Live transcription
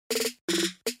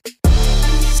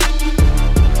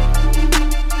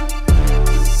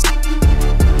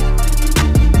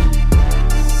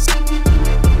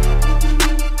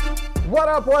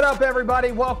What up,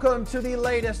 everybody? Welcome to the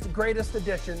latest, greatest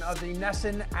edition of the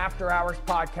NESN After Hours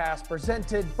podcast,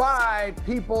 presented by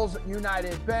People's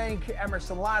United Bank.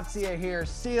 Emerson Latzia here.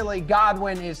 Sealy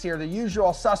Godwin is here. The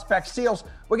usual suspects. Seals,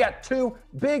 we got two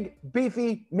big,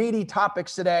 beefy, meaty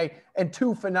topics today and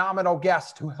two phenomenal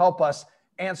guests to help us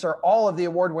answer all of the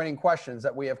award-winning questions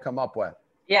that we have come up with.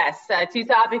 Yes, two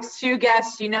topics, two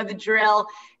guests. You know the drill.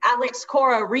 Alex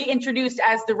Cora reintroduced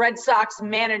as the Red Sox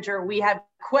manager. We have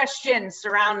questions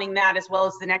surrounding that, as well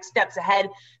as the next steps ahead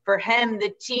for him,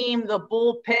 the team, the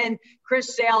bullpen,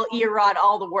 Chris Sale, Erod,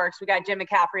 all the works. We got Jim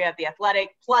McCaffrey of The Athletic,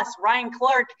 plus Ryan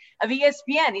Clark of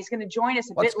ESPN. He's going to join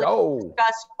us a bit later to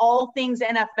discuss all things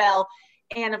NFL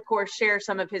and, of course, share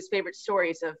some of his favorite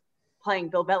stories of playing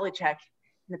Bill Belichick,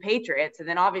 the Patriots. And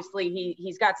then obviously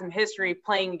he's got some history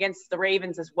playing against the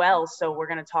Ravens as well. So we're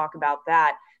going to talk about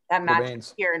that match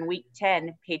here in week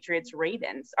 10, Patriots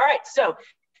Ravens. All right. So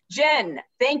Jen,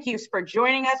 thank you for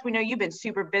joining us. We know you've been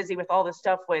super busy with all this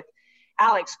stuff with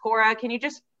Alex Cora. Can you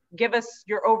just give us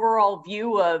your overall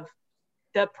view of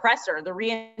the presser, the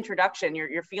reintroduction,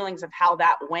 your feelings of how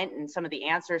that went and some of the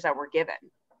answers that were given?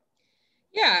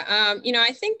 Yeah,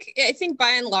 I think by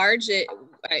and large it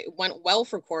went well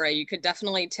for Cora. You could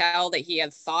definitely tell that he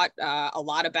had thought a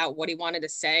lot about what he wanted to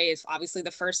say. It's obviously the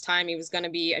first time he was going to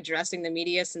be addressing the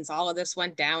media since all of this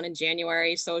went down in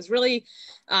January. So it was really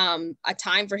a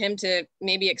time for him to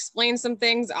maybe explain some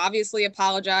things, obviously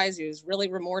apologize. He was really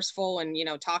remorseful and,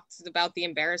 talked about the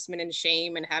embarrassment and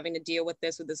shame and having to deal with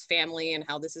this with his family and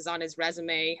how this is on his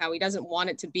resume, how he doesn't want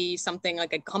it to be something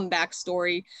like a comeback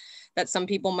story that some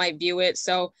people might view it.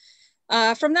 So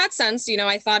from that sense,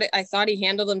 I thought he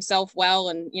handled himself well.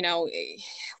 And,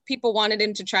 people wanted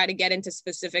him to try to get into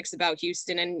specifics about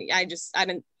Houston. And I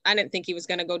didn't think he was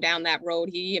going to go down that road.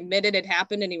 He admitted it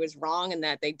happened and he was wrong and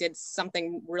that they did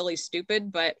something really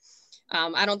stupid. But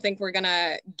I don't think we're going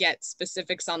to get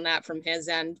specifics on that from his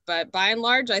end. But by and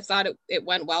large, I thought it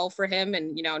went well for him.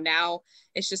 And, now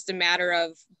it's just a matter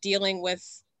of dealing with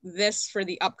this for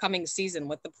the upcoming season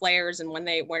with the players and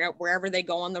wherever they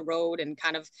go on the road and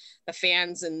kind of the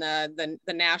fans and the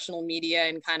national media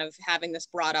and kind of having this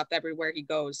brought up everywhere he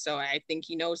goes. So I think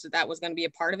he knows that was going to be a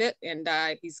part of it and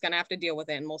he's going to have to deal with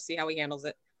it and we'll see how he handles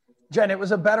it. Jen, it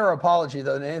was a better apology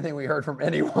though than anything we heard from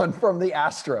anyone from the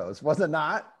Astros, was it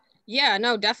not? Yeah,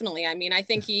 no, definitely. I mean, I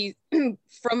think he,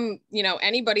 from,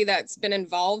 anybody that's been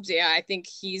involved, I think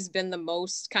he's been the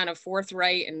most kind of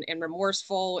forthright and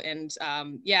remorseful and,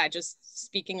 just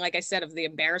speaking, like I said, of the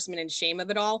embarrassment and shame of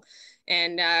it all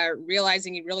and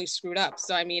realizing he really screwed up.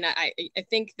 So, I mean, I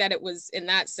think that it was in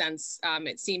that sense,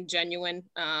 it seemed genuine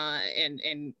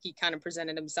and he kind of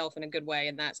presented himself in a good way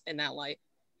in that light.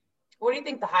 What do you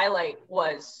think the highlight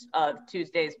was of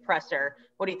Tuesday's presser?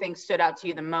 What do you think stood out to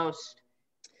you the most?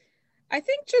 I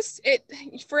think just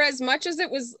for as much as it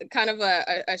was kind of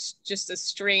just a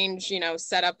strange,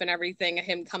 setup and everything,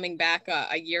 him coming back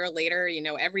a year later,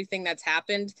 everything that's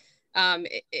happened,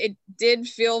 it did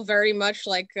feel very much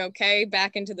like, okay,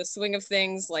 back into the swing of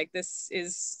things. Like this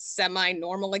is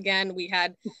semi-normal again. We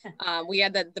had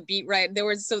the beat right.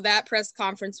 So that press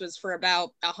conference was for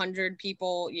about 100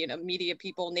 people, media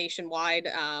people nationwide,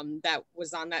 that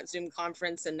was on that Zoom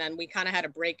conference. And then we kind of had a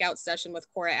breakout session with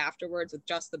Cora afterwards with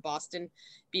just the Boston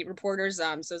beat reporters.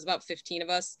 So it was about 15 of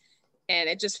us. And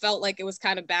it just felt like it was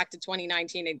kind of back to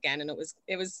 2019 again. And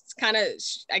it was kind of,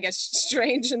 I guess,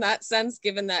 strange in that sense,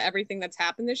 given that everything that's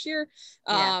happened this year.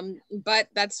 Yeah. But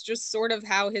that's just sort of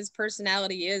how his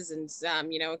personality is. And,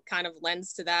 kind of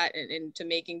lends to that and to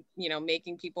making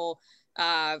people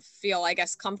feel, I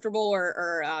guess, comfortable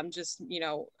or just,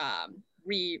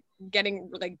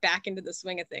 getting like back into the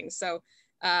swing of things. So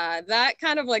that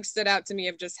kind of like stood out to me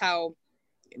of just how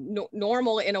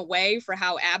normal in a way for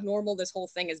how abnormal this whole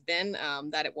thing has been,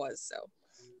 that it was. So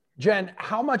Jen,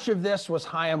 how much of this was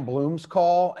Chaim Bloom's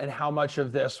call and how much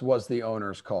of this was the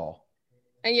owner's call?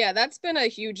 And yeah, that's been a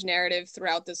huge narrative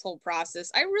throughout this whole process.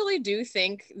 I really do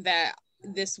think that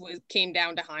this came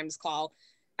down to Chaim's call.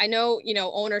 I know,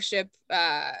 ownership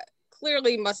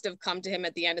clearly must have come to him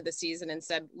at the end of the season and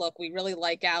said, look, we really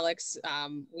like Alex.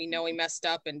 We know he messed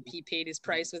up and he paid his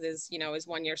price with his, his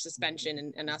 1-year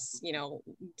suspension and us,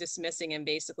 dismissing him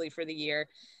basically for the year.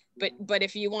 But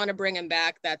if you want to bring him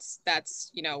back, that's,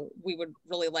 we would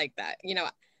really like that.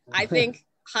 I think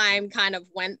Chaim kind of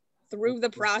went through the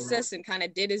process and kind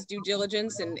of did his due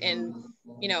diligence and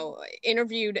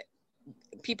interviewed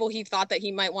people he thought that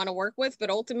he might want to work with, but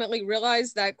ultimately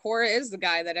realized that Cora is the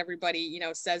guy that everybody,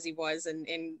 says he was. And,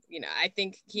 I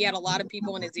think he had a lot of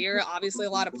people in his ear, obviously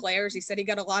a lot of players. He said he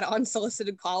got a lot of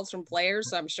unsolicited calls from players.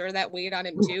 So I'm sure that weighed on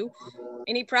him too.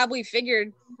 And he probably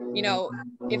figured,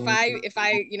 if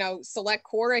I select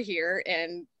Cora here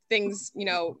and things,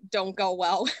 don't go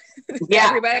well,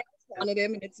 everybody wanted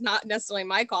him, and it's not necessarily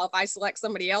my call. If I select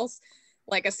somebody else,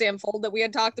 like a Sam Fold that we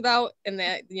had talked about, and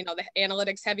the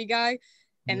analytics heavy guy,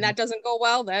 and that doesn't go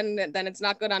well, then it's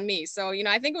not good on me. So,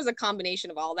 I think it was a combination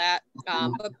of all that.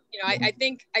 But, I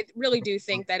really do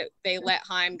think that they let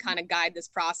Chaim kind of guide this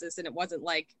process, and it wasn't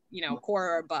like,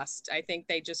 Cora or bust. I think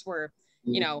they just were,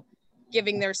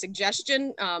 giving their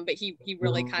suggestion. But he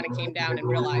really kind of came down and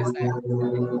realized that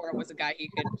Cora was a guy he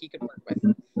could work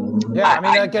with. Yeah, I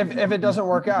mean, like if it doesn't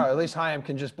work out, at least Chaim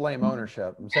can just blame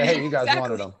ownership and say, hey, you guys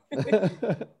wanted him.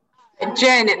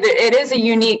 Jen, it is a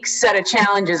unique set of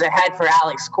challenges ahead for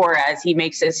Alex Cora as he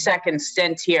makes his second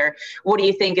stint here. What do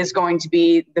you think is going to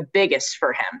be the biggest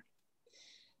for him?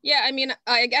 Yeah, I mean,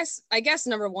 I guess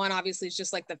number one, obviously, is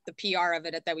just like the PR of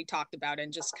it that we talked about,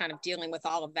 and just kind of dealing with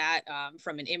all of that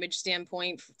from an image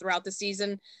standpoint throughout the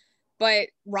season. But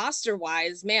roster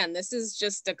wise, man, this is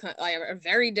just a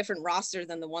very different roster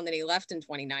than the one that he left in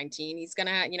 2019. He's going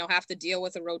to, have to deal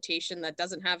with a rotation that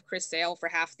doesn't have Chris Sale for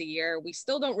half the year. We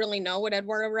still don't really know what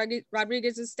Eduardo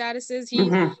Rodriguez's status is. He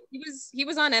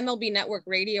was on MLB Network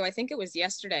Radio, I think it was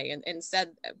yesterday, and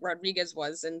said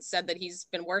said that he's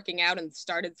been working out and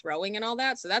started throwing and all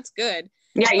that. So that's good.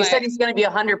 Yeah, he said he's going to be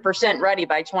 100% ready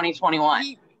by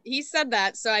 2021. He said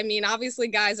that. So, I mean, obviously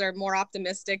guys are more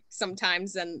optimistic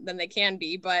sometimes than they can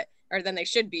be, or than they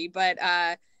should be. But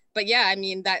yeah, I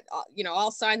mean that,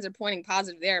 all signs are pointing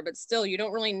positive there, but still you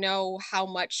don't really know how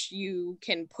much you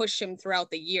can push him throughout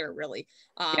the year, really.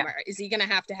 Is he going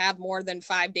to have more than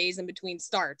 5 days in between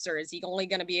starts, or is he only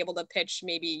going to be able to pitch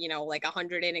maybe, like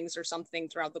 100 innings or something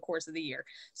throughout the course of the year?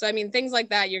 So, I mean, things like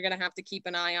that, you're going to have to keep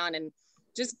an eye on, and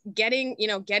just getting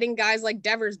guys like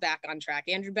Devers back on track,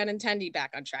 Andrew Benintendi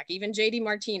back on track, even JD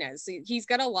Martinez. He's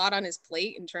got a lot on his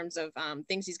plate in terms of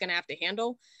things he's going to have to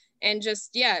handle. And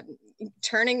just,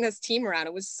 turning this team around.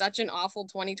 It was such an awful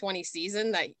 2020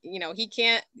 season that,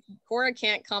 Cora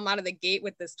can't come out of the gate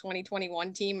with this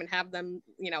 2021 team and have them,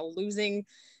 losing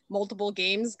multiple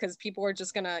games, because people are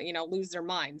just going to, lose their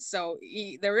minds. So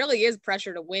there really is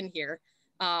pressure to win here.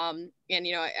 And,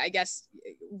 I guess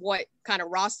what kind of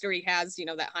roster he has,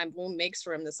 that Chaim Bloom makes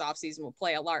for him this offseason will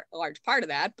play a large part of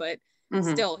that, but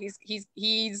still he's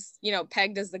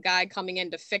pegged as the guy coming in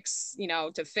to fix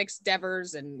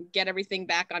Devers and get everything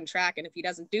back on track. And if he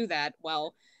doesn't do that,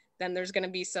 well, then there's going to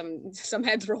be some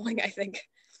heads rolling, I think.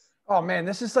 Oh man,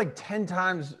 this is like 10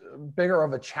 times bigger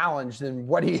of a challenge than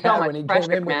what he had when he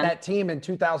came in with that team in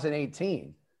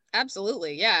 2018.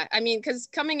 Absolutely. Yeah. I mean, because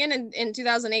coming in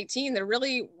 2018, there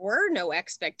really were no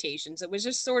expectations. It was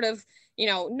just sort of,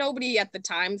 nobody at the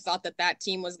time thought that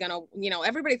team was going to,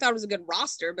 everybody thought it was a good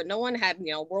roster, but no one had,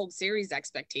 World Series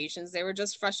expectations. They were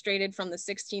just frustrated from the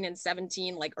 16 and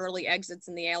 17, like early exits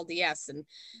in the ALDS.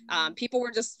 And people were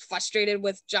just frustrated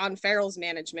with John Farrell's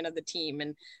management of the team.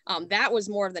 And that was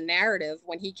more of the narrative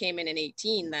when he came in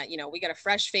 18, that, we got a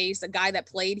fresh face, a guy that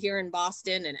played here in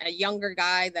Boston, and a younger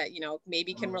guy that,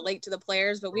 maybe can relate to the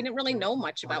players, but we didn't really know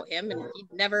much about him, and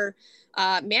he'd never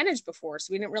managed before.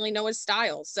 So we didn't really know his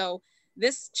style. So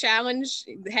this challenge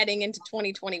heading into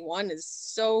 2021 is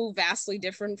so vastly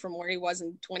different from where he was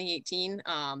in 2018.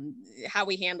 How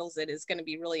he handles it is going to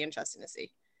be really interesting to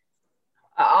see.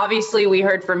 Obviously, we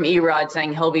heard from Erod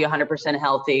saying he'll be 100%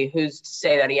 healthy. Who's to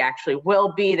say that he actually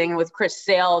will be? Then with Chris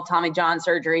Sale, Tommy John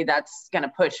surgery, that's going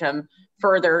to push him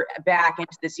further back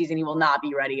into the season. He will not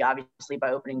be ready, obviously,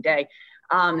 by opening day.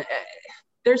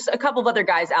 There's a couple of other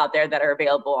guys out there that are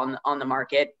available on the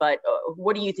market, but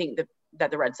what do you think that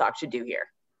the Red Sox should do here?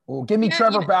 Well, give me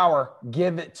Trevor Bauer.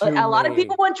 Give it to me. A lot of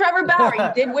people want Trevor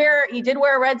Bauer. He did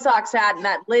wear a Red Sox hat in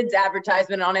that Lids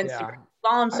advertisement on Instagram. Yeah. That's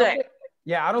all I'm saying.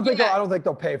 I don't think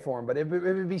they'll pay for him, but it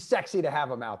would be sexy to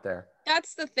have him out there.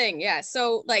 That's the thing. Yeah.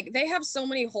 So like they have so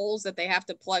many holes that they have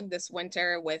to plug this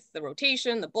winter with the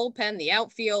rotation, the bullpen, the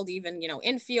outfield, even,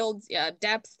 infield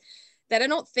depth, that I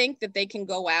don't think that they can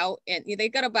go out and they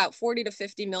got about $40 to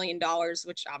 $50 million,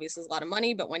 which obviously is a lot of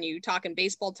money. But when you talk in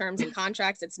baseball terms and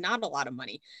contracts, it's not a lot of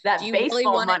money. That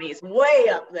baseball money is way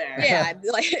up there. Yeah,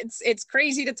 like it's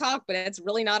crazy to talk, but it's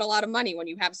really not a lot of money when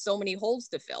you have so many holes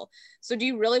to fill. So do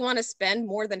you really want to spend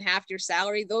more than half your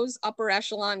salary? Those upper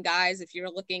echelon guys, if you're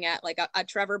looking at like a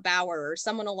Trevor Bauer or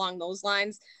someone along those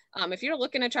lines, If you're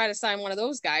looking to try to sign one of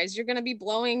those guys, you're going to be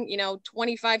blowing,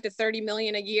 25 to 30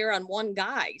 million a year on one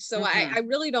guy. So I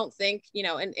really don't think,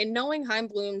 and knowing Chaim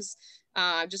Bloom's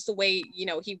just the way,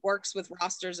 he works with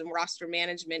rosters and roster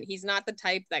management, he's not the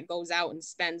type that goes out and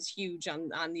spends huge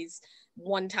on these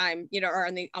one time, or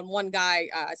on one guy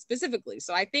specifically.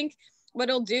 So I think what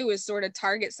he'll do is sort of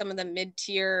target some of the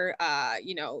mid-tier,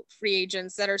 free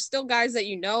agents that are still guys that,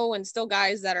 and still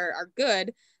guys that are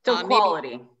good. Still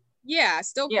quality.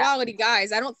 Quality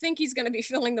guys. I don't think he's going to be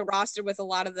filling the roster with a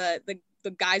lot of the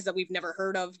guys that we've never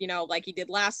heard of, like he did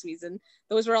last season.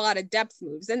 Those were a lot of depth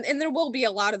moves. And there will be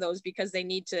a lot of those because they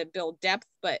need to build depth.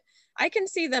 But I can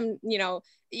see them,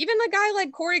 even a guy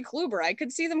like Corey Kluber, I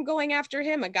could see them going after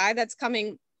him, a guy that's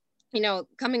coming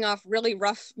off really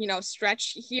rough,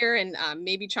 stretch here and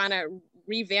maybe trying to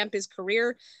revamp his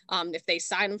career. If they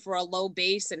sign him for a low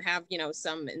base and have,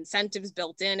 some incentives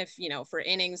built in, if, for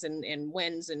innings and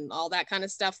wins and all that kind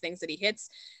of stuff, things that he hits,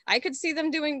 I could see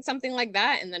them doing something like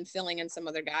that and then filling in some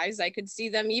other guys. I could see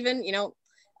them even,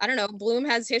 I don't know, Bloom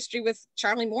has history with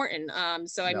Charlie Morton. I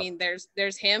mean,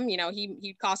 there's him,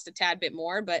 he cost a tad bit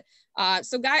more, but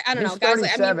so guy, I don't know. Guys,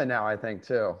 37 now, I think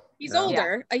too. He's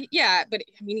older. Yeah. But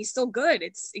I mean, he's still good.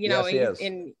 It's,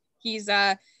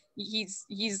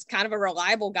 he's kind of a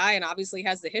reliable guy and obviously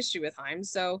has the history with Chaim.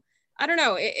 So I don't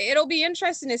know. It'll be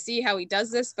interesting to see how he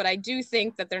does this, but I do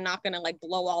think that they're not going to like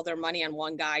blow all their money on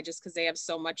one guy just because they have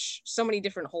so many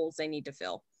different holes they need to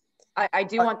fill. I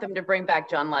do want them to bring back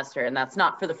John Lester, and that's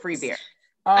not for the free beer.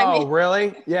 Oh,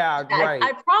 really? Yeah, right.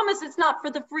 I promise it's not for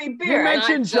the free beer. You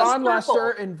mentioned John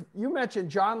Lester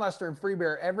and free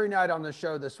beer every night on the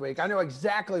show this week. I know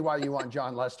exactly why you want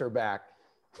John Lester back.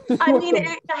 I mean,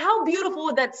 how beautiful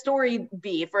would that story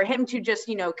be for him to just,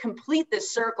 complete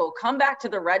this circle, come back to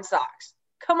the Red Sox?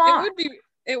 Come on.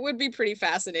 It would be pretty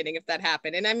fascinating if that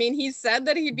happened. And I mean, he said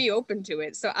that he'd be open to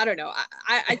it. So I don't know.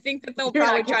 I think that they'll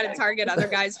probably try to target other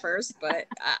guys first, but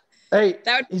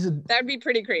that would be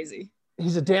pretty crazy.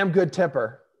 He's a damn good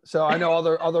tipper. So I know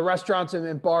all the restaurants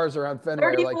and bars around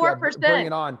Fenway 34%. Like, bring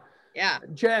it on. Yeah.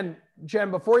 Jen,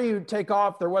 before you take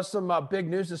off, there was some big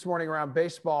news this morning around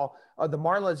baseball. The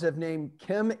Marlins have named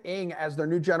Kim Ng as their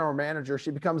new general manager. She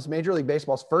becomes Major League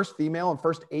Baseball's first female and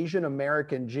first Asian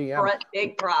American GM.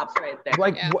 Big props right there.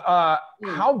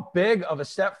 How big of a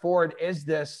step forward is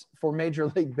this for Major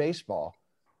League Baseball?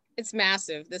 It's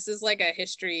massive. This is like a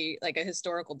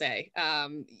historical day.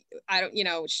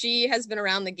 She has been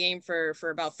around the game for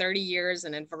about 30 years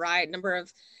and in variety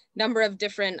number of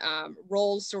different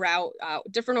roles throughout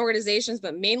different organizations,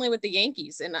 but mainly with the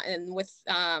Yankees and with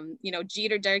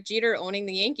Derek Jeter owning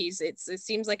the Yankees. It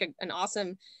seems like an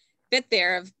awesome fit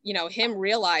there of him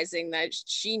realizing that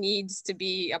she needs to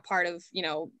be a part of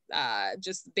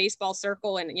just the baseball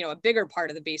circle and a bigger part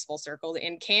of the baseball circle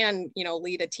and can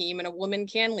lead a team, and a woman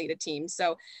can lead a team.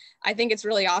 So I think it's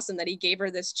really awesome that he gave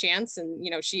her this chance, and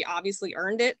she obviously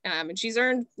earned it, and she's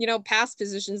earned past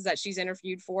positions that she's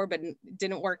interviewed for but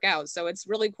didn't work out. So it's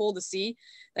really cool to see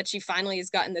that she finally has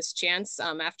gotten this chance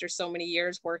after so many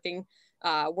years working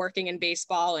in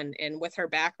baseball and with her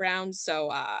background.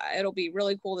 So it'll be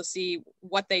really cool to see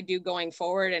what they do going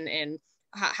forward and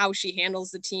how she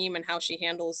handles the team and how she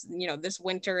handles, this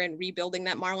winter and rebuilding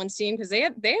that Marlins team. Cause they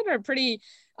had a pretty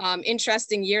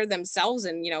interesting year themselves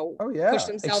and, pushed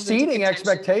themselves exceeding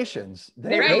expectations.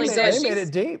 They made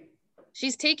it deep.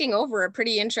 She's taking over a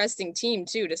pretty interesting team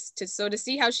too. To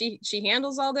see how she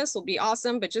handles all this will be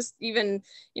awesome. But just even,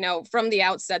 from the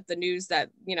outset, the news that,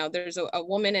 there's a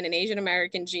woman and an Asian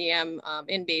American GM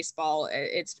in baseball,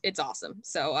 it's awesome.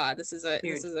 So this is a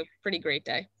pretty great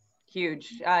day.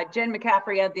 Huge. Jen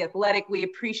McCaffrey of The Athletic. We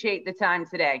appreciate the time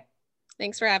today.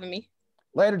 Thanks for having me.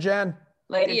 Later, Jen.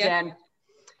 Later, Jen.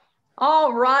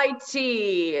 All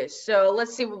righty. So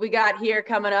let's see what we got here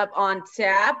coming up on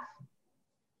tap.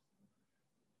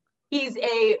 He's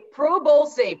a Pro Bowl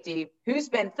safety who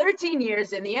spent 13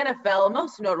 years in the NFL,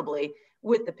 most notably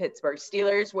with the Pittsburgh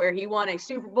Steelers, where he won a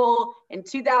Super Bowl in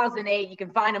 2008. You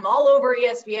can find him all over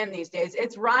ESPN these days.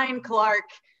 It's Ryan Clark.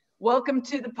 Welcome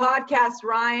to the podcast,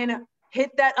 Ryan.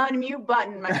 Hit that unmute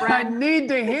button, my friend. I need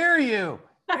to hear you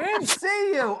and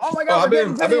see you. Oh my God!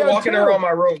 I've been walking around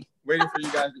my room waiting for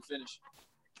you guys to finish.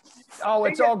 Oh,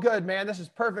 it's all good, man. This is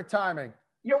perfect timing.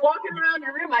 You're walking around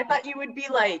your room. I thought you would be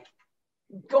like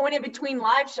going in between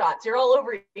live shots. You're all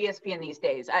over ESPN these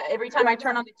days. Every time I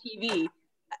turn on the TV,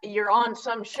 you're on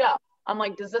some show. I'm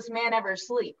like, does this man ever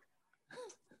sleep?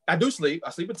 I do sleep. I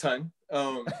sleep a ton.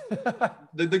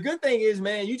 The good thing is,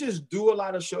 man, you just do a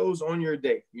lot of shows on your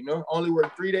day. Only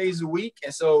work 3 days a week.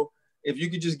 And so if you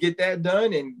could just get that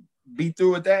done and be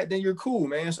through with that, then you're cool,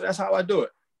 man. So that's how I do it.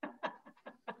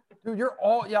 Dude,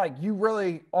 you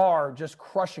really are just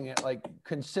crushing it like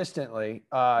consistently.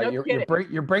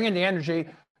 You're bringing the energy,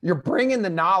 you're bringing the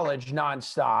knowledge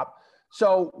nonstop.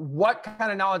 So what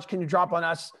kind of knowledge can you drop on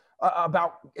us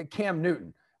about Cam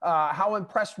Newton? How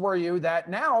impressed were you that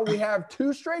now we have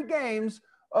 2 straight games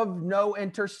of no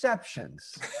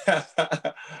interceptions?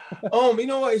 You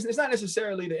know what? It's not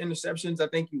necessarily the interceptions I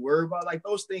think you worry about. Like,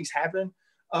 those things happen.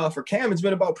 For Cam, it's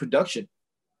been about production,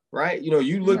 right? You know,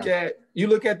 you look at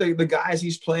the guys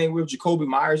he's playing with. Jacoby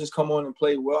Myers has come on and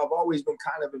played well. I've always been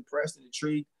kind of impressed and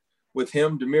intrigued with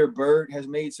him. Damiere Byrd has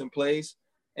made some plays.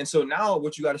 And so now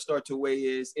what you got to start to weigh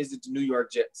is it the New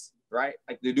York Jets, right?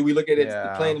 Like, do we look at it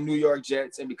playing the New York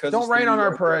Jets, and because don't rain on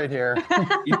our parade here.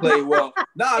 He played well.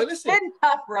 Nah, listen. It's been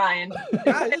tough, Ryan.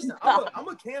 Guys, listen, I'm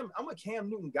a Cam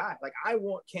Newton guy. Like, I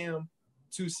want Cam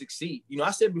to succeed. You know,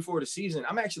 I said before the season,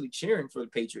 I'm actually cheering for the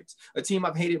Patriots, a team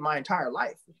I've hated my entire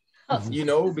life. You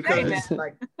know, because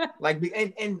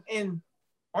and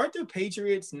aren't the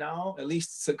Patriots now, at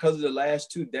least because of the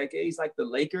last 2 decades, like the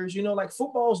Lakers? You know, like,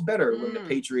 football's better when the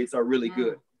Patriots are really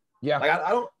good. Yeah. Like,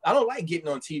 I don't like getting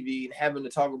on TV and having to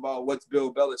talk about what's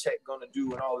Bill Belichick going to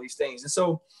do and all these things. And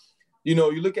so, you know,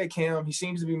 you look at Cam, he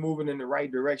seems to be moving in the right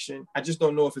direction. I just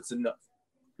don't know if it's enough.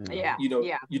 Yeah. You know,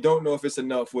 you don't know if it's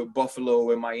enough with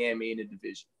Buffalo and Miami in the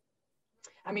division.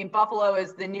 I mean, Buffalo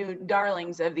is the new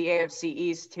darlings of the AFC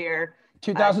East here.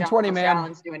 2020, man.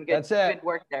 Allen's doing good, That's it. Good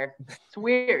work there. It's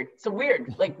weird.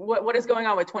 Like, what is going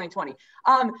on with 2020?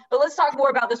 But let's talk more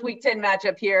about this Week 10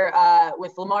 matchup here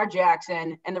with Lamar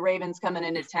Jackson and the Ravens coming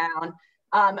into town.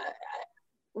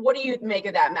 What do you make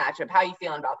of that matchup? How are you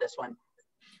feeling about this one?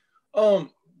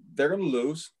 They're going to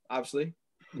lose, obviously.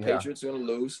 The Patriots are going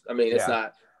to lose. I mean, that's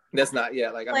not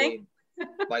like, I mean,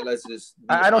 like, let's just.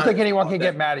 I don't think anyone can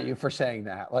get mad at you for saying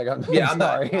that. Like, I'm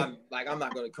sorry. I'm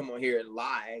not going to come on here and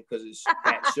lie because it's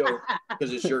that show,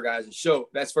 because it's your guys' show.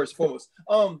 That's first and foremost.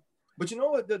 But you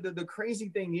know what? The crazy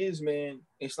thing is, man,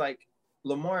 it's like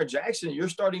Lamar Jackson, you're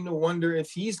starting to wonder if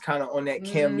he's kind of on that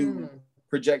Cam Newton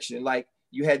projection. Like,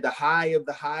 you had the high of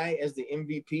the high as the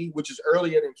MVP, which is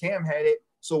earlier than Cam had it.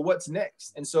 So what's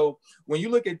next? And so when you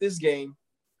look at this game,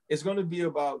 it's going to be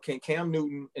about, can Cam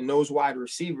Newton and those wide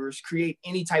receivers create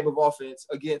any type of offense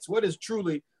against what is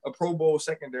truly a Pro Bowl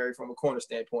secondary from a corner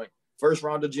standpoint. First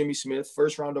round of Jimmy Smith,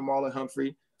 first round of Marlon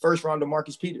Humphrey, first round of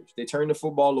Marcus Peters. They turn the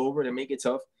football over and make it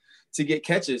tough to get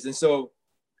catches. And so,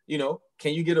 you know,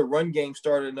 can you get a run game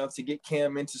started enough to get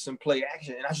Cam into some play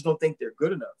action? And I just don't think they're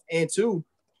good enough. And 2,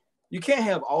 you can't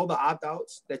have all the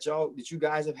opt-outs that you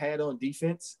guys have had on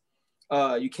defense.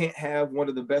 You can't have one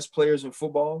of the best players in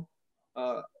football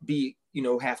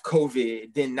have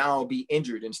COVID, then now be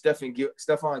injured, and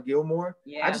Stephon Gilmore.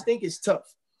 Yeah. I just think it's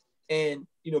tough. And,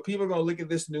 you know, people are going to look at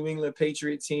this New England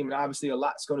Patriot team, and obviously a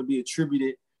lot's going to be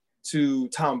attributed to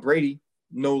Tom Brady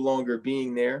no longer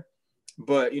being there.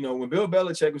 But, you know, when Bill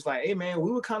Belichick was like, hey, man,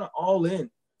 we were kind of all in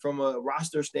from a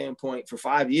roster standpoint for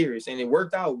 5 years, and it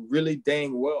worked out really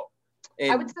dang well.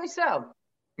 And, I would say so.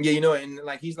 Yeah, you know, and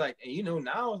like he's like, and, you know,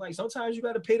 now like sometimes you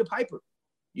got to pay the piper,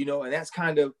 you know, and that's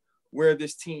kind of where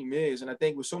this team is. And I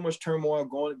think with so much turmoil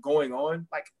going on,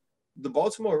 like the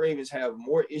Baltimore Ravens have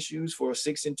more issues for a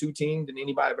 6-2 team than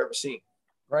anybody I've ever seen.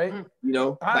 Right. You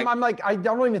know, I'm like, I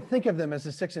don't even think of them as a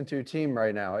 6-2 team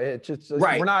right now. It's just,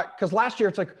 right. We're not, because last year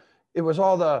it's like, it was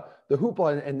all the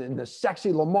hoopla and the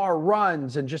sexy Lamar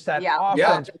runs and just that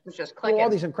offense. It's just clicking. All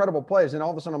these incredible plays. And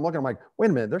all of a sudden I'm looking, I'm like, wait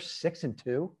a minute, they're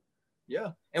 6-2. Yeah.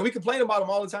 And we complain about them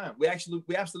all the time. We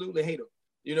absolutely hate them.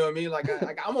 You know what I mean? Like,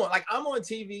 I'm on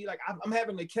TV, like I'm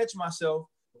having to catch myself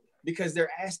because they're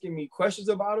asking me questions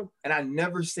about them and I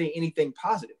never say anything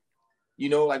positive. You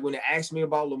know, like when they ask me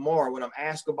about Lamar, when I'm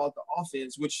asked about the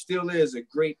offense, which still is a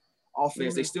great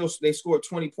offense, they score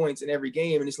 20 points in every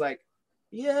game. And it's like,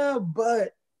 yeah,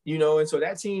 but, you know, and so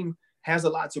that team has a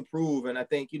lot to prove. And I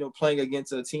think, you know, playing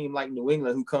against a team like New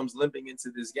England who comes limping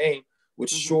into this game would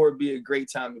sure be a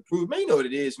great time to prove. Man, you know what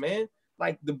it is, man.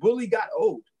 Like the bully got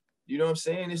old. You know what I'm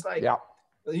saying? It's like,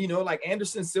 you know, like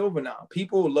Anderson Silva now.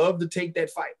 People love to take that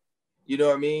fight. You know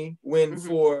what I mean? When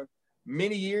for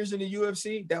many years in the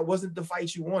UFC, that wasn't the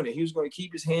fight you wanted. He was going to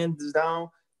keep his hands down,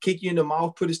 kick you in the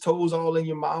mouth, put his toes all in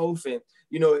your mouth. And,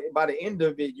 you know, by the end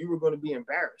of it, you were going to be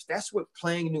embarrassed. That's what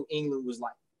playing New England was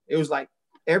like. It was like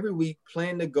every week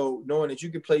playing the GOAT, knowing that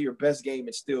you could play your best game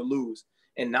and still lose.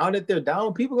 And now that they're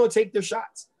down, people are going to take their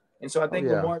shots. And so I think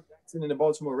Lamar Jackson and the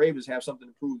Baltimore Ravens have something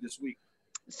to prove this week.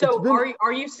 So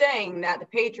are you saying that the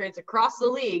Patriots across the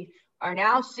league are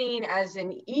now seen as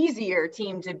an easier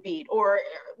team to beat? Or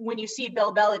when you see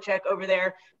Bill Belichick over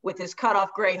there with his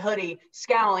cutoff gray hoodie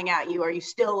scowling at you, are you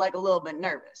still like a little bit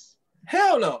nervous?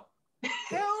 Hell no.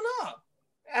 Hell no.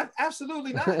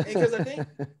 Absolutely not. Because I think,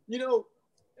 you know,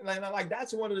 like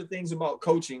that's one of the things about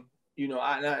coaching. You know,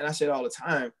 and I say it all the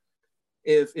time.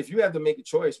 If you have to make a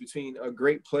choice between a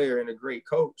great player and a great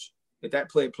coach, if that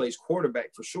player plays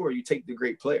quarterback, for sure, you take the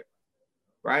great player,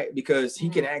 right? Because he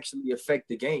can actually affect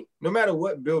the game. No matter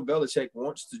what Bill Belichick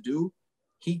wants to do,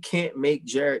 he can't make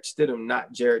Jarrett Stidham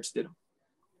not Jarrett Stidham,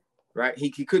 right?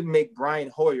 He couldn't make Brian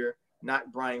Hoyer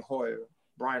not Brian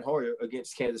Hoyer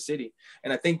against Kansas City.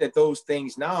 And I think that those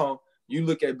things now, you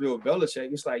look at Bill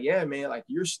Belichick, it's like, yeah, man, like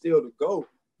you're still the GOAT,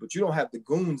 but you don't have the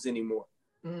goons anymore,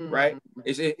 right?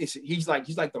 He's like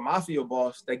the mafia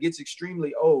boss that gets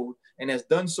extremely old and has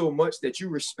done so much that you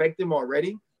respect him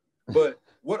already. But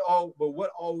what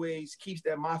always keeps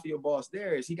that mafia boss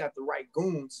there is he got the right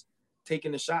goons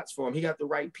taking the shots for him. He got the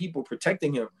right people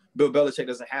protecting him. Bill Belichick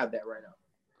doesn't have that right now.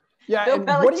 Yeah, Bill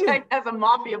Belichick has a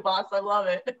mafia boss. I love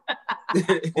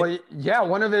it. Well, yeah,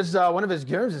 one of his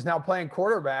goons is now playing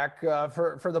quarterback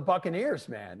for the Buccaneers.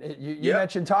 Man, you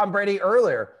mentioned Tom Brady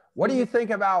earlier. What do you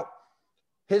think about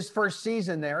his first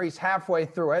season there? He's halfway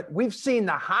through it. We've seen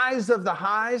the highs of the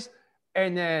highs,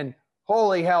 and then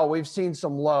holy hell, we've seen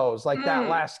some lows like that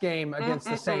last game against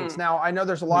the Saints. Now I know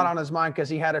there's a lot on his mind because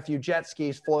he had a few jet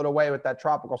skis float away with that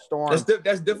tropical storm.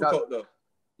 That's difficult though.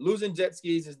 Losing jet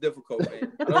skis is difficult,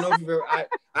 man. I don't know if you've ever.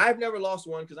 I've never lost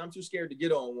one because I'm too scared to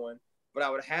get on one. But I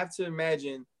would have to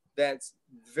imagine that's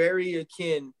very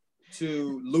akin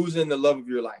to losing the love of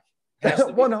your life.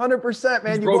 100%,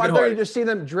 man. You go out there, you just see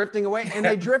them drifting away, and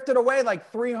they drifted away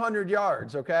like 300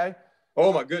 yards. Okay.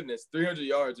 Oh my goodness, 300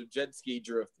 yards of jet ski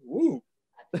drift. Woo.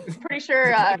 Pretty sure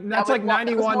that's like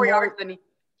 91 more yards than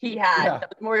he had. Yeah. That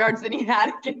was more yards than he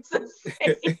had against the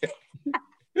Saints.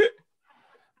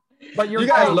 But you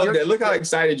guys love that. Look how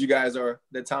excited you guys are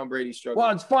that Tom Brady's struggling.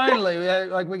 Well, it's finally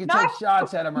like we can take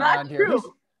shots at him around here.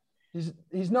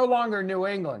 He's no longer New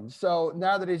England. So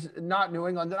now that he's not New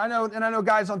England, I know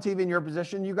guys on TV in your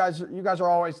position, you guys are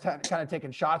always kind of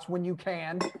taking shots when you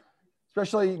can,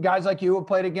 especially guys like you who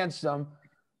played against them.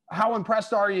 How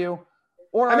impressed are you?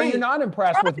 Or are you not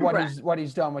impressed with what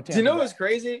he's done with Tampa? You know what's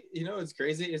crazy?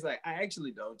 It's like I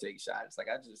actually don't take shots. Like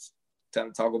I just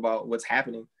tend to talk about what's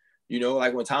happening. You know,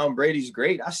 like when Tom Brady's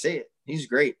great, I say it. He's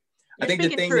great. I think the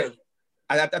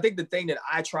thing that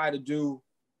I try to do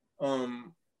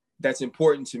that's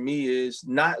important to me is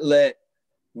not let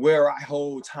where I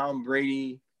hold Tom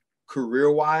Brady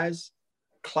career-wise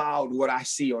cloud what I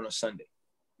see on a Sunday.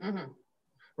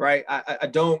 Right? I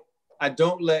don't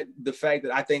let the fact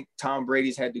that I think Tom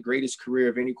Brady's had the greatest career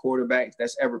of any quarterback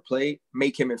that's ever played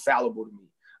make him infallible to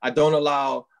me. I don't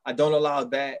allow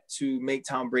that to make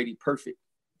Tom Brady perfect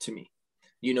to me.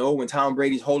 You know, when Tom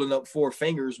Brady's holding up 4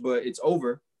 fingers, but it's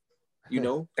over, you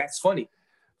know, that's funny.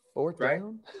 Fourth right?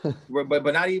 down? but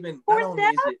not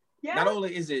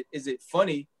only is it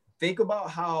funny, think about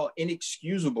how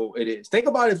inexcusable it is. Think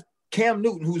about if Cam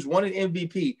Newton, who's won an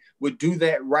MVP, would do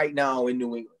that right now in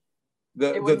New England.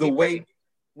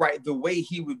 The way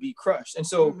he would be crushed. And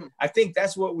so I think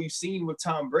that's what we've seen with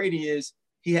Tom Brady is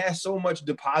he has so much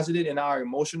deposited in our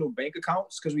emotional bank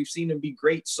accounts because we've seen him be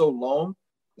great so long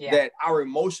that our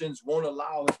emotions won't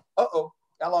allow it.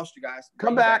 I lost you guys.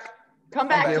 Come back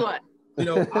to it. You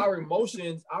know, our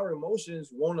emotions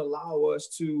won't allow us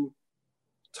to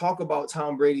talk about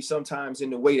Tom Brady sometimes in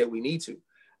the way that we need to.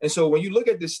 And so when you look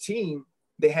at this team,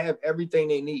 they have everything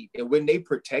they need. And when they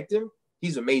protect him,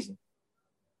 he's amazing.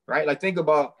 Right? Like think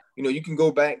about, you know, you can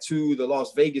go back to the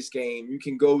Las Vegas game. You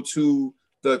can go to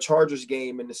the Chargers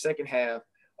game in the second half.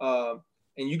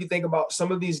 And you can think about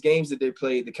some of these games that they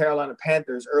played, the Carolina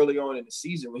Panthers early on in the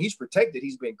season. When he's protected,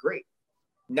 he's been great.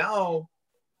 Now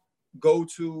go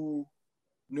to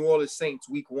New Orleans Saints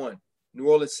week 1, New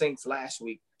Orleans Saints last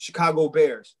week, Chicago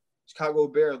Bears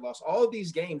lost. All of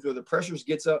these games where the pressures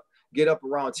get up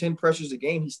around 10 pressures a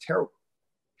game, he's terrible.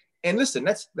 And listen,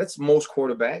 that's most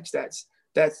quarterbacks.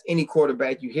 That's any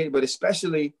quarterback you hit, but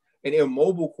especially an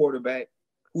immobile quarterback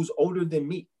who's older than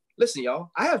me. Listen,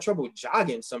 y'all, I have trouble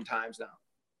jogging sometimes now.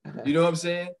 You know what I'm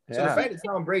saying? Yeah. So the fact that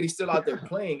Tom Brady's still out there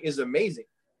playing is amazing.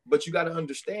 But you got to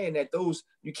understand that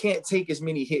you can't take as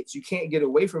many hits. You can't get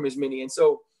away from as many. And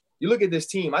so you look at this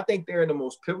team, I think they're in the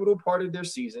most pivotal part of their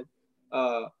season.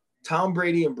 Tom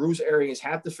Brady and Bruce Arians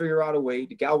have to figure out a way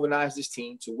to galvanize this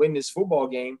team to win this football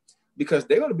game because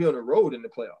they're going to be on the road in the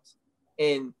playoffs.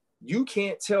 And you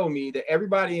can't tell me that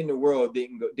everybody in the world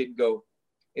didn't go.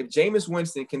 If Jameis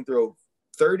Winston can throw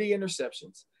 30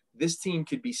 interceptions, this team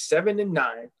could be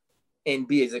 7-9 and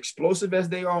be as explosive as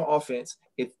they are on offense.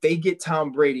 If they get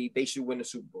Tom Brady, they should win the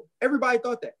Super Bowl. Everybody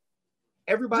thought that.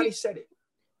 Everybody said it.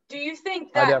 Do you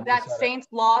think that Saints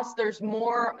loss, there's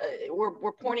more,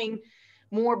 we're pointing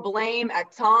more blame at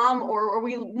Tom, or are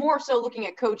we more so looking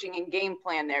at coaching and game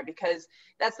plan there? Because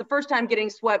that's the first time getting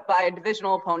swept by a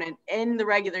divisional opponent in the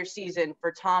regular season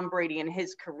for Tom Brady in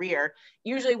his career.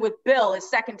 Usually with Bill, his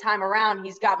second time around,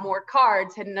 he's got more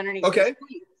cards hidden underneath his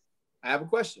sleeves. I have a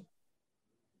question.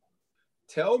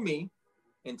 Tell me,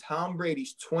 in Tom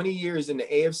Brady's 20 years in the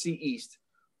AFC East,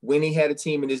 when he had a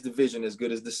team in his division as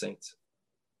good as the Saints.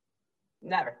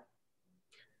 Never.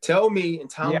 Tell me in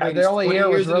Tom Brady's the only 20 year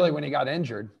was years really when he got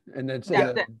injured, and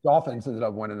the Dolphins ended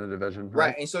up winning the division.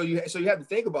 Right, and so you have to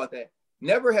think about that.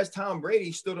 Never has Tom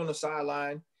Brady stood on the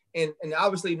sideline, and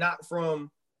obviously not from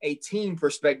a team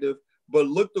perspective, but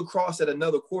looked across at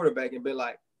another quarterback and been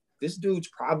like, this dude's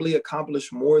probably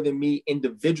accomplished more than me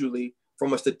individually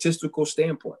from a statistical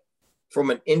standpoint. From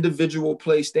an individual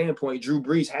play standpoint, Drew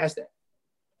Brees has that,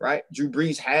 right? Drew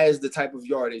Brees has the type of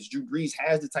yardage. Drew Brees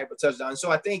has the type of touchdown.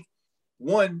 So I think,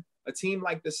 one, a team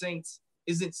like the Saints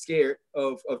isn't scared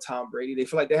of Tom Brady. They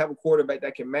feel like they have a quarterback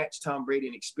that can match Tom Brady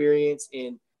in experience,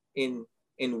 in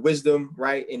wisdom,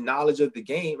 right, in knowledge of the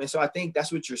game. And so I think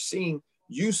that's what you're seeing.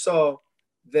 You saw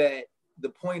that the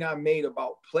point I made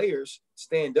about players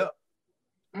stand up,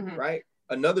 right?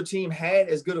 Another team had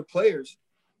as good of players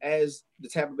as the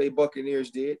Tampa Bay Buccaneers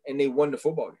did, and they won the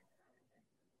football game.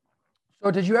 So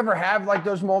did you ever have like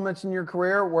those moments in your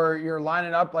career where you're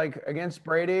lining up like against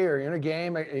Brady or in a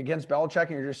game against Belichick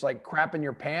and you're just like crapping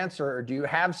your pants, or do you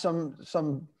have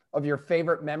some of your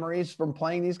favorite memories from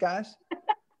playing these guys?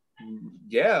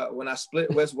 Yeah, when I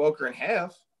split Wes Welker in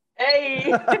half.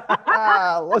 Hey,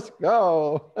 let's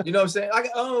go. You know what I'm saying?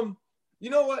 Like, you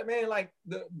know what, man? Like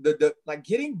the like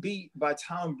getting beat by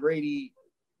Tom Brady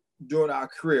during our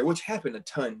career, which happened a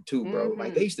ton too, bro.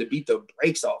 Like they used to beat the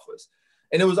brakes off us.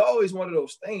 And it was always one of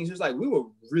those things. It was like we were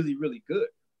really, really good,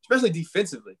 especially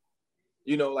defensively.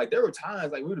 You know, like there were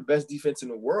times like we were the best defense in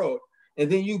the world.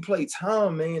 And then you play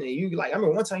Tom, man, and you like, I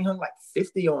remember one time he hung like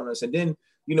 50 on us. And then,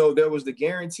 you know, there was the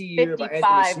guarantee year by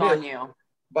Anthony Smith. On you.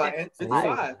 By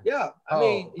 55. Yeah. I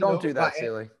mean, don't do that,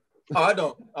 Sealy. Oh, I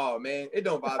don't. Oh, man, it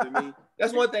don't bother me.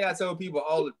 That's one thing I tell people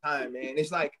all the time, man.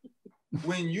 It's like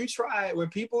when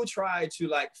people try to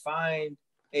like find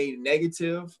a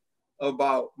negative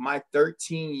about my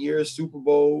 13-year Super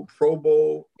Bowl, Pro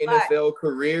Bowl, NFL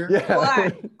career. Yeah.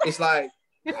 It's like,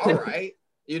 all right.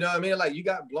 You know what I mean? Like, you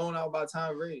got blown out by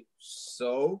Tom Brady.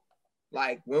 So,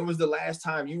 like, when was the last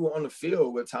time you were on the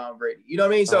field with Tom Brady? You know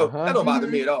what I mean? So, that don't bother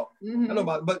me at all. That don't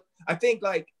bother. But I think,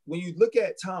 like, when you look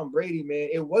at Tom Brady, man,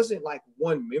 it wasn't, like,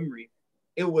 one memory.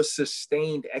 It was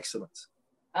sustained excellence.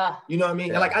 You know what I mean?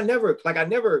 Yeah. And, I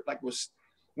never was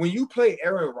 – when you play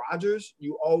Aaron Rodgers,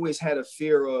 you always had a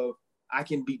fear of, I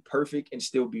can be perfect and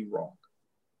still be wrong.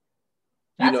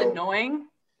 That's annoying.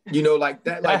 You know, like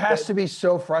that. That has to be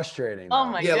so frustrating. Oh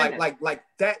my goodness. like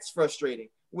that's frustrating.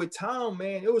 With Tom,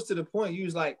 man, it was to the point you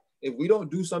was like, if we don't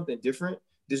do something different,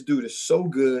 this dude is so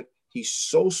good. He's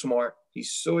so smart.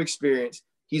 He's so experienced.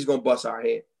 He's gonna bust our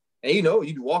head. And you know,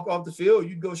 you'd walk off the field,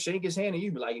 you'd go shake his hand, and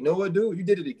you'd be like, you know what, dude, you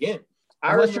did it again.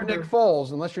 Unless you're Nick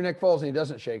Foles and he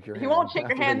doesn't shake your hand. He won't shake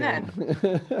your hand then.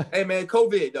 Hey, man,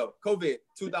 COVID,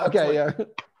 2020. Okay, yeah.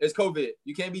 It's COVID.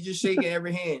 You can't be just shaking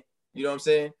every hand. You know what I'm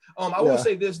saying? I will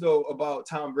say this, though, about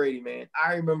Tom Brady, man.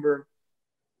 I remember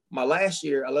my last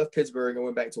year, I left Pittsburgh and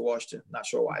went back to Washington. Not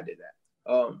sure why I did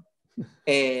that.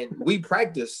 And we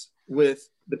practiced with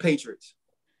the Patriots.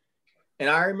 And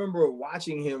I remember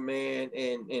watching him, man,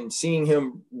 and seeing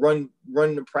him run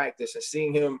the practice and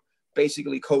seeing him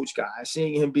basically coach guys,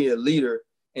 seeing him be a leader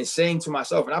and saying to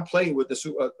myself, and I played with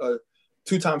a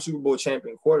two-time Super Bowl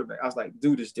champion quarterback. I was like,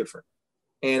 dude is different.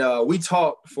 And we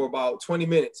talked for about 20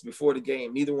 minutes before the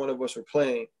game. Neither one of us were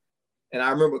playing. And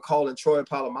I remember calling Troy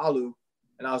Polamalu,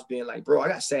 and I was being like, bro, I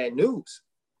got sad news.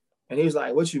 And he was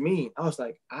like, what you mean? I was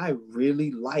like, I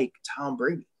really like Tom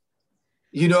Brady.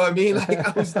 You know what I mean? Like,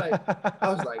 I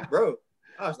was like, bro,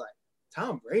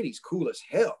 Tom Brady's cool as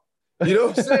hell. You know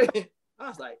what I'm saying? I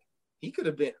was like, he could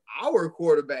have been our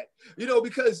quarterback, you know,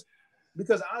 because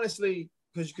honestly,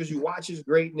 because you watch his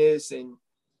greatness and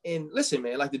listen,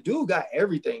 man, like the dude got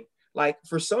everything. Like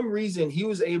for some reason, he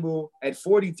was able at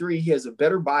 43, he has a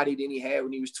better body than he had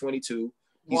when he was 22.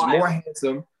 He's more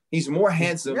handsome. He's more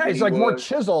handsome. Yeah, he's like more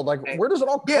chiseled. Like, where does it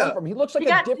all come from? He looks like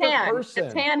a different person.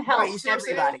 The tan helps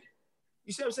everybody.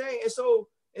 You see what I'm saying?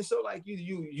 And so like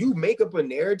you make up a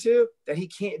narrative that he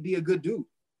can't be a good dude.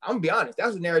 I'm gonna be honest. That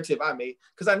was a narrative I made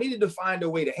because I needed to find a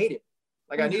way to hate him.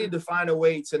 Like I needed to find a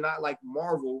way to not like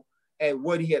marvel at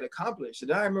what he had accomplished.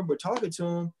 And I remember talking to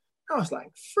him. I was like,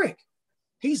 frick,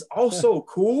 he's also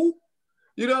cool.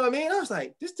 You know what I mean? I was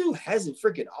like, this dude has it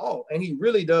freaking all. And he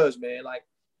really does, man. Like,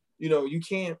 you know, you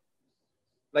can't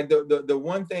like the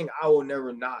one thing I will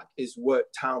never knock is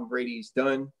what Tom Brady's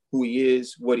done, who he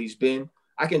is, what he's been.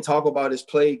 I can talk about his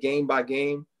play game by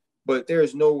game, but there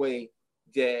is no way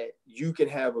that you can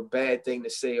have a bad thing to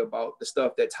say about the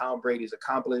stuff that Tom Brady's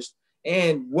accomplished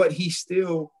and what he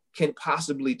still can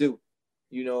possibly do,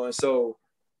 you know. And so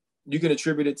you can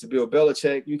attribute it to Bill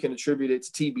Belichick. You can attribute it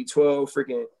to TB12,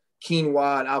 freaking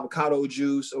quinoa and avocado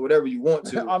juice or whatever you want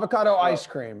to. Avocado ice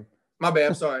cream. My bad.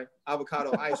 I'm sorry.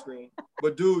 Avocado ice cream.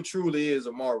 But dude truly is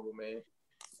a marvel, man.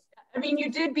 I mean, you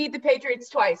did beat the Patriots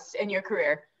twice in your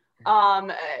career.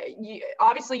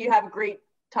 Obviously, you have great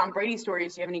Tom Brady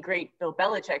stories. Do you have any great Bill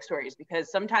Belichick stories?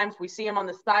 Because sometimes we see him on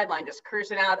the sideline just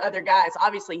cursing out other guys.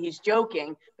 Obviously, he's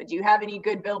joking. But do you have any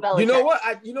good Bill Belichick? You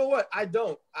know what? I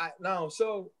don't.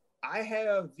 So I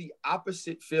have the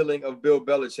opposite feeling of Bill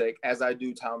Belichick as I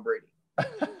do Tom Brady.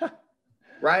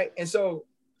 Right? And so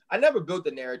I never built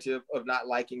the narrative of not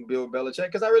liking Bill Belichick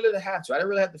because I really didn't have to. I didn't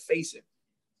really have to face him.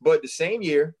 But the same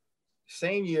year,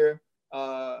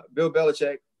 Bill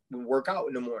Belichick would work out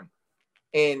in the morning.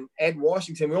 And at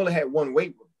Washington, we only had one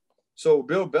weight room. So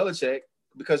Bill Belichick,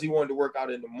 because he wanted to work out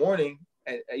in the morning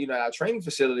at our training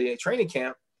facility at training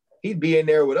camp, he'd be in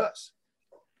there with us.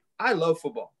 I love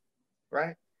football,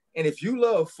 right? And if you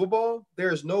love football,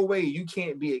 there's no way you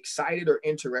can't be excited or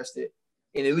interested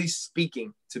in at least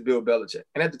speaking to Bill Belichick.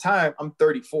 And at the time, I'm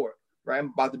 34, right?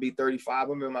 I'm about to be 35.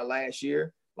 I'm in my last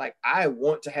year. Like, I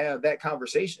want to have that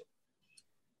conversation.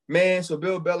 Man, so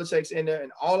Bill Belichick's in there,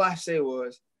 and all I say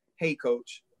was, "Hey,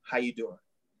 coach, how you doing?"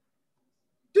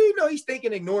 Do you know he's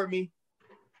thinking ignored me?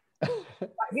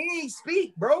 Like, he ain't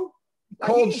speak, bro. Like,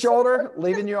 cold shoulder,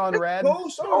 leaving you on red.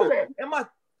 Cold shoulder. And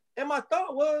my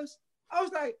thought was, I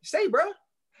was like, say, bro,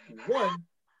 one,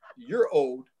 you're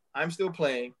old. I'm still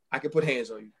playing. I can put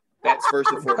hands on you. That's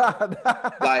first and foremost.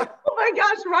 Like, oh my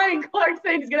gosh, Ryan Clark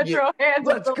saying he's gonna throw hands.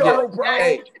 Let's go, bro.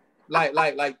 Hey, like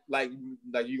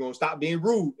you gonna stop being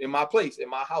rude in my place, in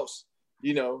my house.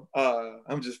 You know,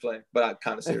 I'm just playing, but I'm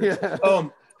kind of serious. Yeah.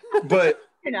 But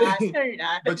you're not. No, you're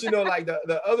not. But you know, like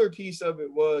the other piece of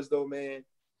it was though, man,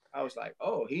 I was like,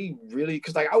 oh, he really,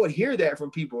 because like I would hear that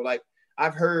from people. Like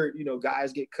I've heard,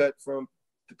 guys get cut from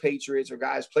the Patriots or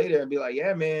guys play there and be like,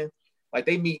 yeah, man. Like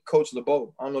they meet Coach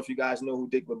LeBeau. I don't know if you guys know who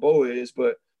Dick LeBeau is,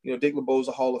 but Dick LeBeau's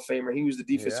a Hall of Famer. He was the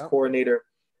defensive coordinator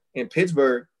in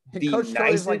Pittsburgh. He coached till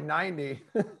he was like 90.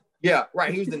 Yeah,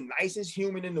 right. He was the nicest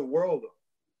human in the world.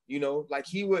 Like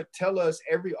he would tell us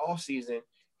every offseason,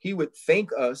 he would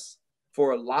thank us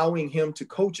for allowing him to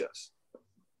coach us.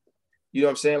 You know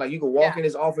what I'm saying? Like you could walk in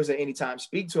his office at any time,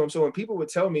 speak to him. So when people would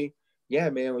tell me, yeah,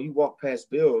 man, when you walk past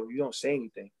Bill, you don't say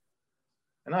anything.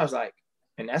 And I was like,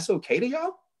 and that's okay to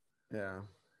y'all? Yeah.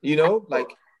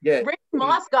 Like, yeah. Rick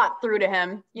Moss got through to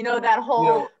him. That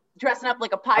whole dressing up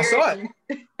like a pirate.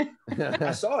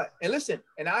 I saw it. And listen,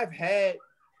 and I've had,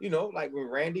 like when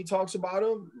Randy talks about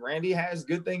him, Randy has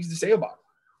good things to say about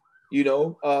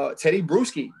him. Teddy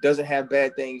Bruschi doesn't have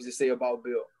bad things to say about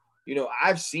Bill.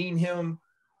 I've seen him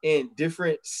in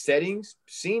different settings,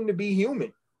 seem to be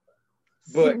human.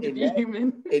 But in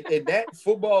that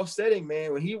football setting,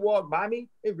 man, when he walked by me,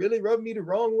 it really rubbed me the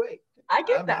wrong way. I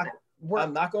get that.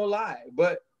 I'm not gonna lie,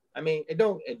 but I mean, it's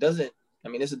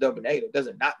a double negative. It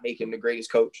doesn't not make him the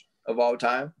greatest coach of all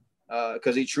time,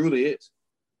 because he truly is.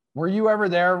 Were you ever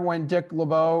there when Dick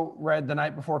LeBeau read The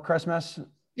Night Before Christmas?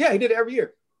 Yeah, he did it every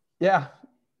year. Yeah,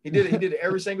 he did it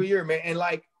every single year, man.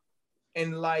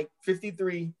 And like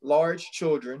 53 large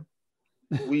children,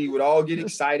 we would all get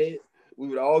excited. We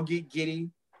would all get giddy.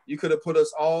 You could have put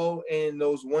us all in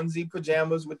those onesie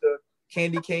pajamas with the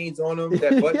candy canes on them,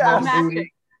 that button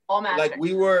booty. All matching. Like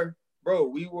we were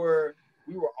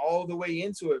all the way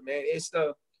into it, man.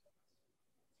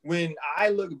 When I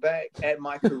look back at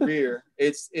my career,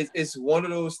 it's one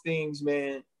of those things,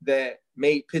 man, that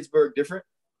made Pittsburgh different,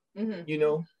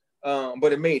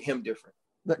 but it made him different.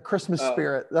 That Christmas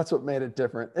spirit, that's what made it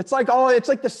different. It's like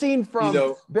the scene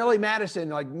from Billy Madison,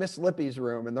 like Miss Lippy's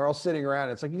room, and they're all sitting around.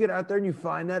 It's like you get out there and you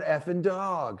find that effing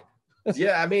dog.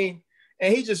 Yeah, I mean,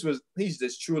 and he's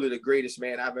just truly the greatest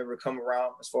man I've ever come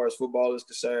around as far as football is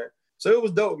concerned. So it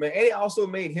was dope, man. And it also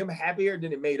made him happier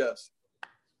than it made us.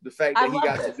 The fact that he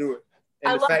got to do it.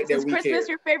 And the fact that we care. Is Christmas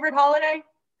your favorite holiday?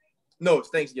 No, it's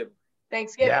Thanksgiving.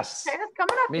 Thanksgiving. Yes. Okay, that's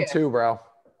coming up. Me too, bro.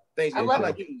 Thanksgiving. I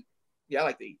like to eat. Yeah, I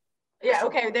like to eat. Yeah,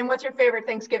 okay. Then what's your favorite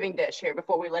Thanksgiving dish here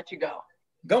before we let you go?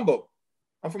 Gumbo.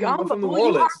 I'm from New You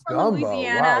Orleans. are from Gumbo.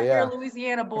 Louisiana. Wow, yeah. You're a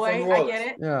Louisiana boy. I get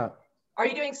it. Yeah. Are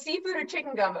you doing seafood or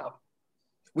chicken gumbo?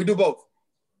 We do both.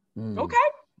 Okay.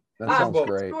 That sounds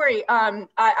great. Story. I'm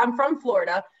from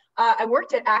Florida. I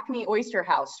worked at Acme Oyster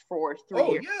House for 3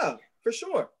 years. Oh, yeah, for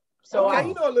sure. So okay,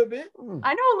 you know a little bit.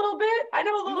 I know a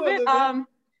little bit.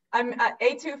 I'm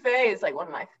etouffee is like one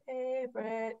of my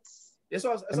favorites. It's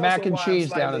also, and mac and cheese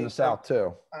down in the South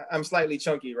too. I'm slightly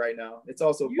chunky right now. It's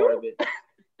also part of it.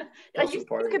 You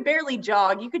could barely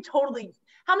jog. You could totally.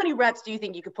 How many reps do you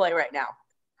think you could play right now?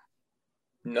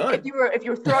 None. If you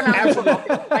were thrown out of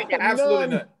football right now. Absolutely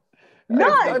none.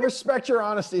 None. I respect your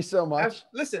honesty so much.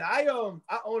 Listen, I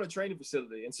own a training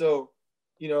facility, and so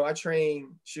I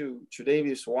train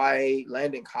Tre'Davious White,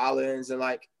 Landon Collins, and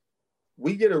like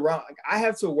we get around. Like, I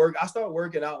have to work. I start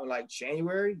working out in like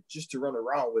January just to run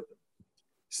around with them.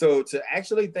 So to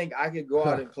actually think I could go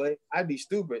out and play, I'd be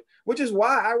stupid. Which is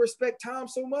why I respect Tom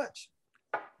so much.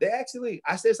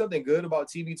 I said something good about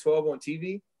TB12 on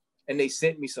TV, and they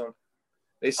sent me some.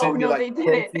 They sent me like they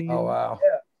did protein. Oh wow.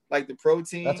 Yeah, like the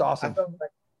protein. That's awesome.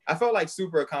 I felt like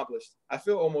super accomplished. I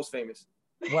feel almost famous.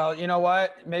 Well, you know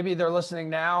what? Maybe they're listening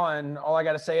now, and all I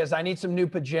got to say is I need some new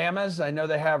pajamas. I know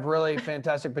they have really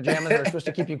fantastic pajamas. They're supposed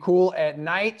to keep you cool at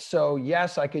night. So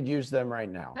yes, I could use them right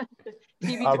now.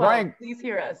 TB12, Ryan, please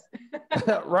hear us.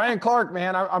 Ryan Clark,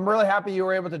 man, I'm really happy you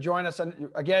were able to join us. And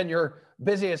again, you're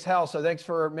busy as hell. So thanks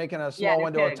for making a small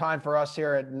window of time for us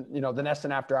here at, the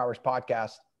Nesson After Hours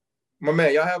podcast. My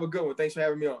man, y'all have a good one. Thanks for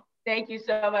having me on. Thank you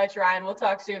so much, Ryan. We'll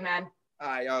talk soon, man. All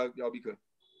right, y'all be good.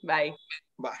 Bye.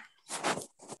 Bye.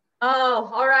 Oh,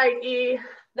 all right, E.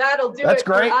 That'll do That's it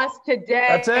great. for us today.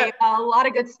 That's it. A lot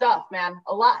of good stuff, man.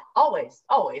 A lot. Always.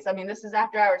 I mean, this is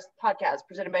After Hours podcast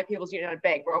presented by People's United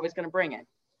Bank. We're always going to bring it.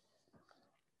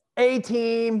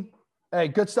 A-team. Hey,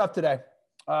 good stuff today.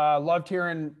 Loved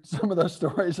hearing some of those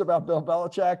stories about Bill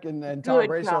Belichick and Tom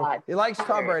Brady. So he likes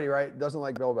Tom Brady, right? Doesn't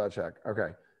like Bill Belichick. Okay.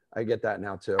 I get that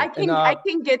now too. I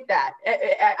can get that.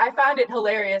 I found it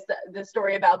hilarious, the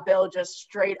story about Bill just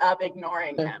straight up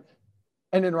ignoring him.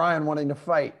 And then Ryan wanting to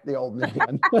fight the old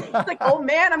man. It's like, oh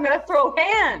man, I'm gonna throw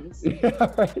hands. Yeah,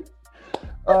 right.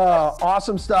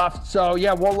 Awesome stuff. So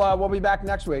yeah, we'll be back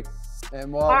next week,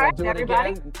 and we'll do it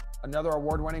again. Another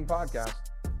award-winning podcast.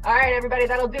 All right, everybody,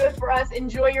 that'll do it for us.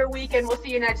 Enjoy your weekend. We'll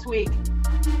see you next week.